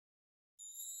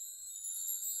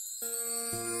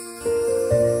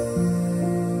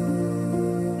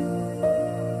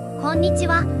んにち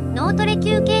は、脳トレ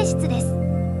休憩室です。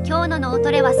今日の脳ト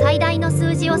レは最大の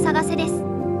数字を探せです。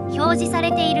表示さ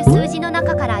れている数字の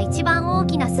中から一番大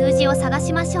きな数字を探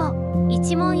しましょう。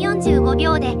1問45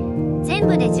秒で全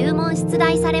部で10問出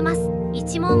題されます。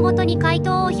1問ごとに回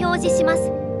答を表示しま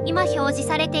す。今表示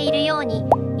されているように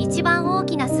一番大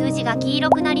きな数字が黄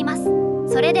色くなります。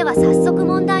それでは早速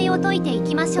問題を解いてい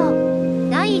きましょう。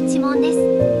第1問で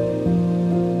す。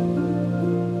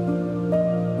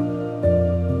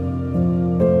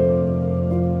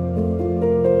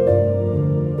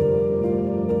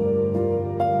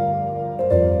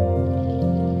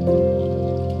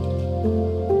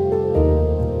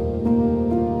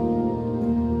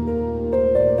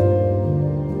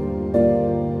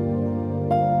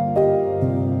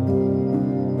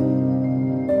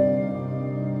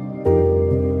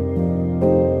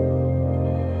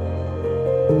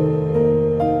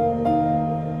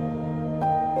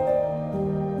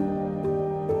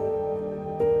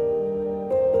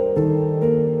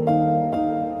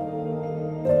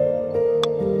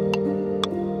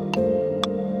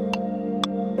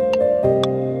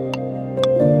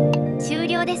終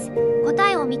了です。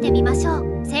答えを見てみましょ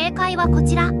う。正解はこ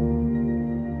ちら。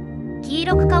黄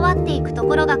色く変わっていくと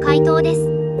ころが回答です。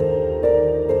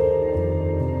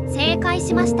正解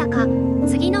しましたか？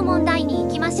次の問題に行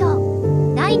きまし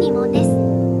ょう。第2問で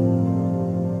す。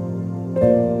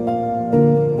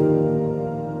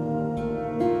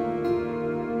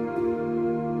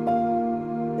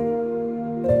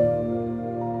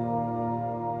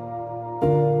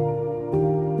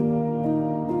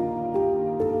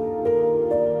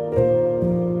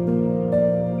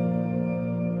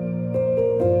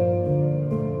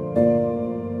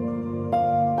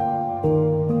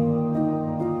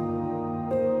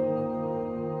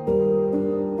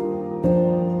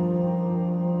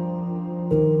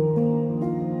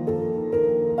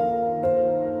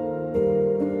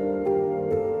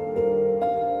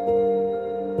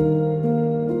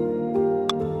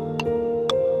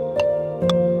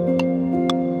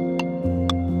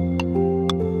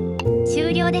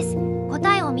終了です。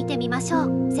答えを見てみましょ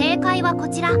う。正解はこ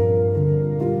ちら。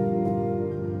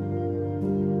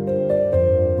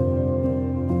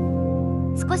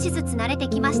少しずつ慣れて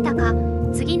きましたか？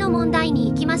次の問題に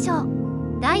行きましょ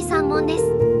う。第3問です。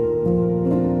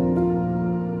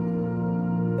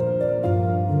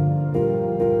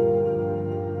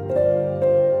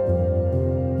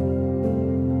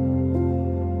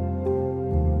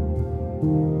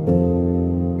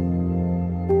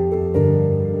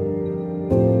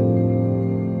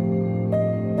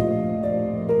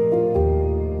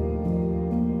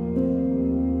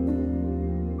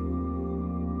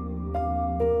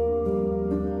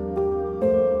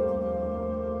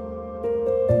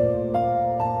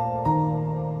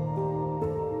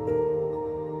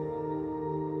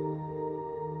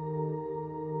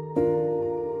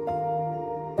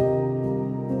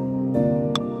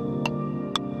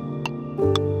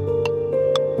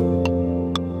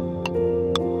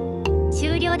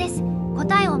終了です。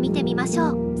答えを見てみまし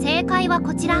ょう。正解は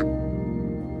こちら。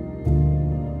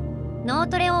脳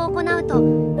トレを行うと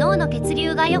脳の血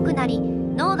流が良くなり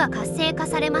脳が活性化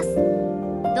されます。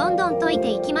どんどん解いて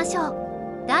いきましょう。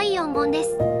第4問で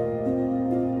す。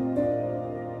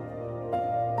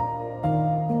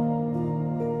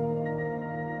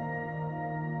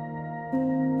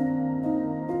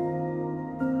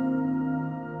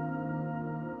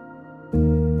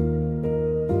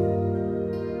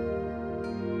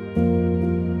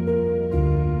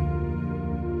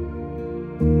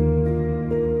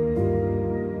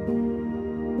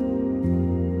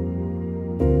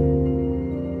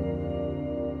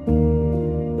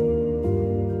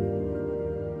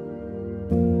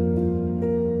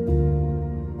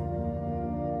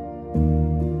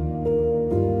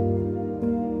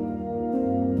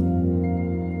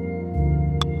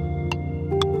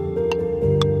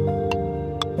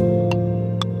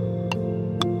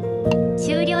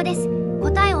終了です。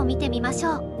答えを見てみまし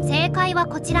ょう。正解は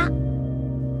こちら。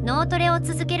脳トレを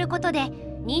続けることで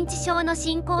認知症の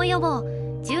進行予防、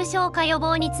重症化予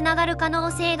防につながる可能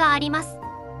性があります。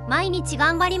毎日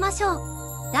頑張りましょう。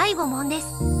第5問です。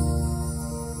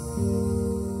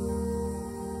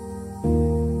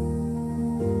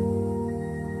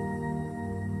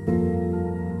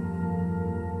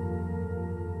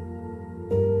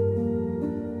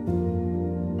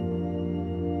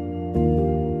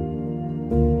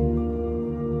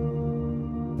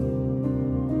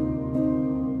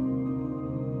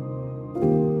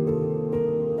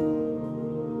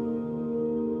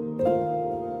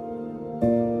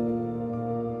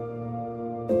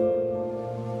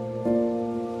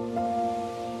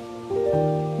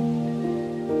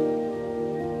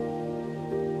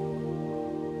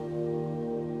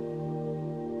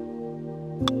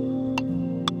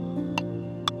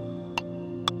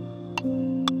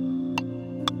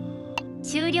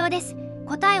終了です。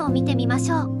答えを見てみま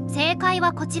しょう。正解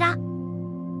はこちら。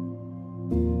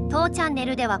当チャンネ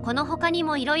ルではこの他に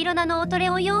もいろいろな脳トレ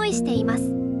を用意しています。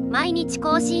毎日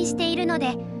更新しているの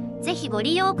で、ぜひご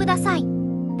利用ください。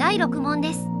第6問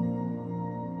です。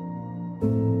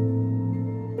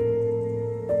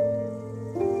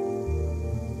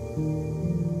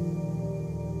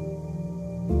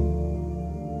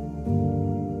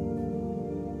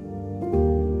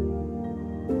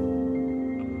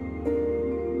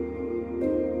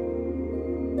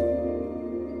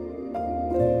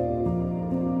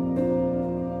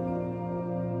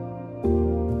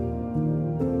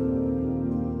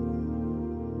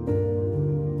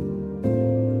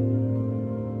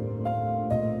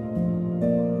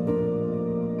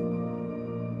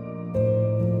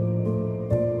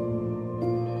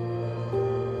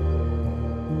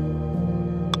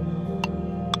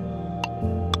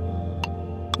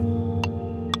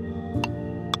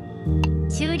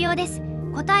終了です。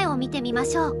答えを見てみま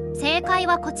しょう。正解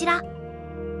はこちら。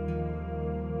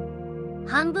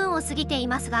半分を過ぎてい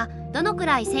ますが、どのく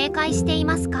らい正解してい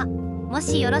ますか？も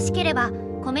しよろしければ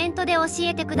コメントで教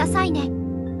えてくださいね。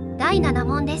第7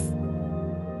問です。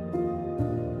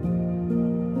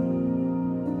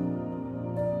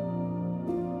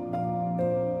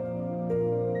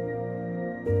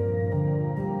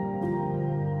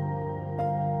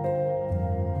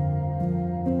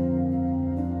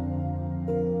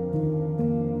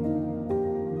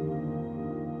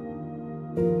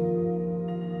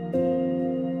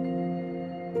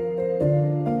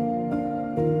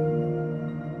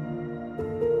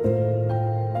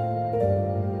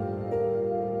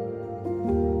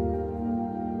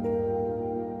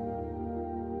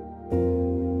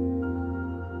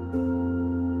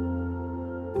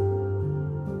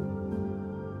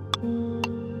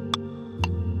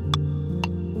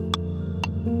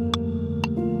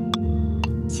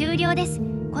終了です。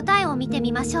答えを見て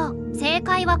みましょう。正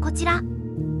解はこちら。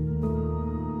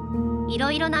い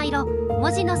ろいろな色、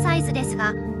文字のサイズです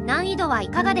が、難易度はい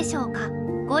かがでしょうか？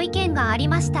ご意見があり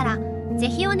ましたら、ぜ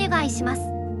ひお願いします。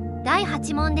第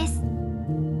8問です。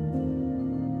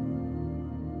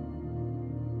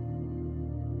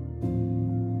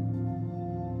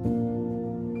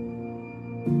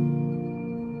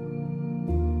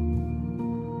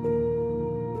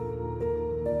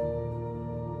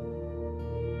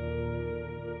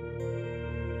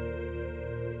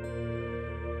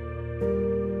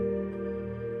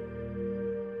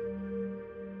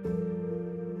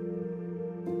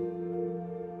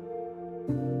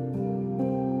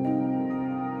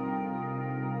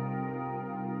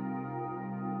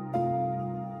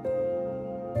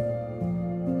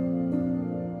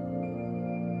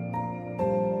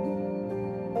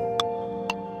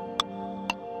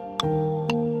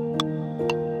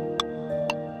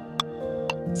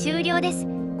終了です。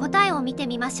答えを見て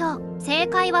みましょう。正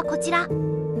解はこちら。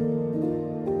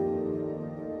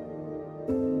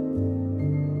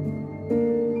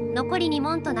残り2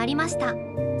問となりました。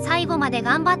最後まで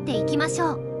頑張っていきまし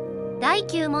ょう。第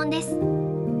9問です。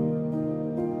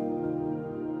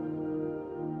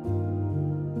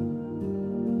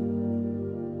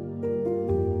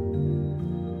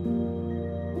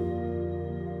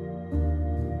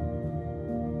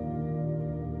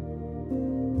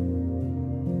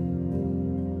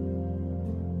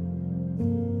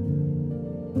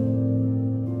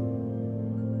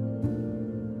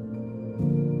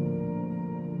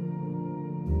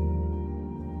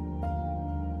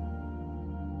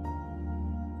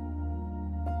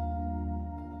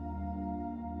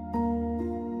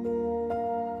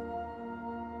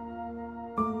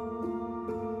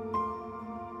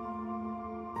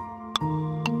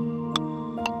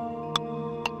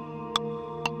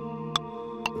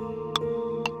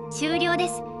終了で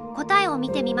す。答えを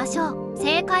見てみましょう。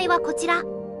正解はこちら。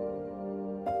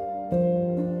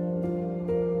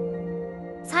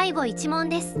最後1問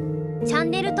です。チャ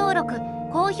ンネル登録、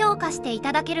高評価してい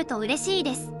ただけると嬉しい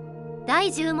です。第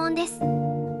10問です。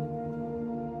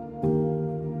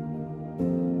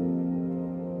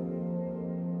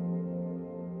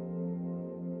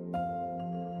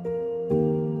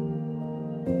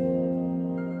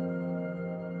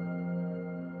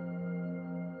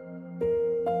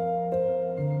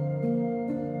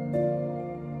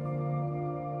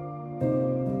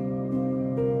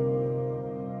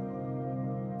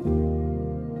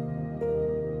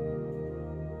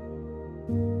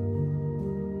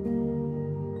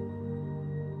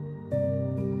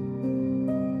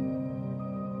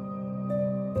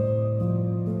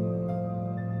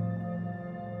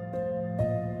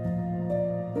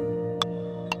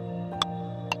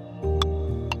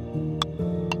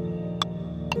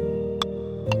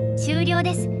終了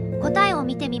です。答えを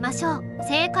見てみましょう。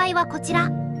正解はこち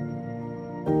ら。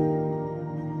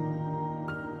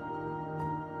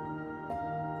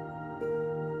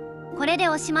これで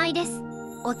おしまいです。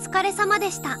お疲れ様で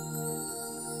した。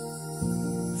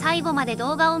最後まで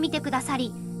動画を見てくださ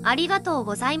りありがとう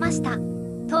ございました。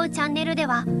当チャンネルで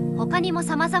は他にも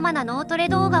様々な脳トレ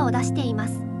動画を出していま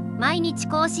す。毎日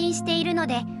更新しているの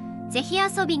でぜひ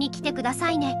遊びに来てくださ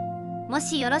いね。も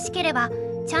しよろしければ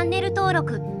チャンネル登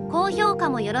録、高評価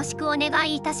もよろしくお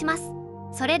願いいたします。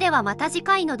それではまた次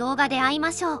回の動画で会い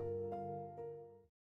ましょう。